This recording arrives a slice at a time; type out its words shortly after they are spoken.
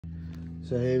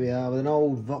So here we are with an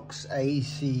old Vox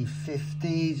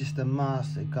AC50, just a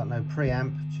master, got no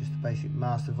preamp, just a basic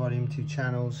master volume, 2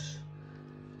 channels.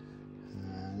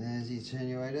 There's the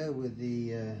attenuator with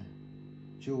the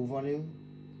dual volume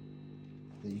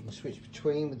that you can switch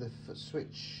between with the foot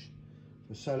switch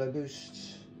for solo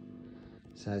boost.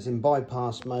 So it's in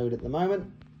bypass mode at the moment.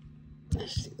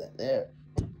 Let's stick that there.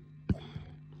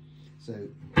 So this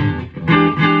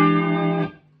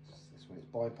one is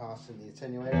bypassing the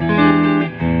attenuator.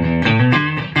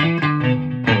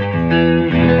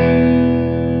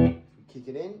 Kick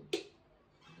it in.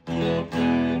 Turn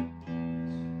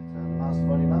the master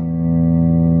volume up.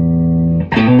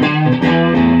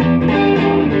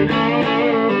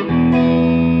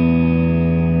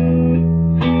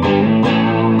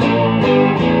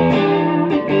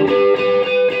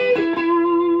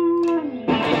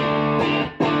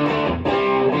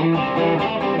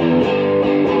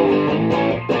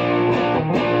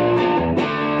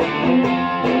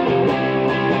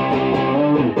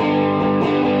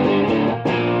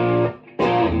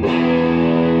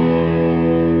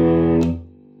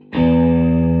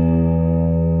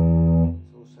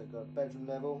 Bedroom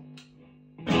level,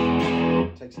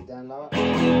 takes it down lower,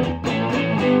 turn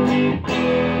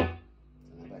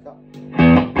that back up, a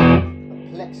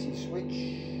plexi switch,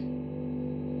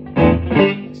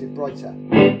 makes it brighter.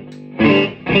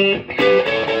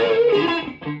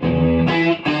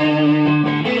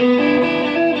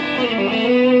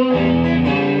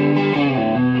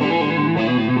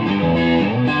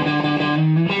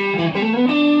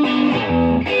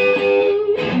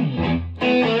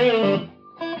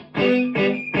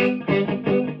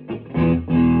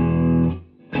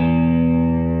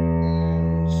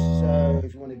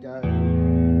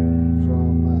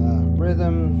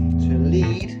 Rhythm to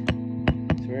lead,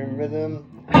 so we're in rhythm,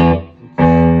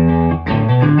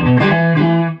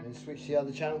 then switch the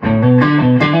other channel. I don't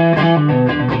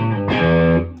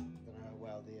know how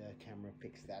well the camera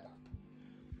picks that up.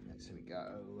 So we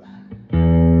go.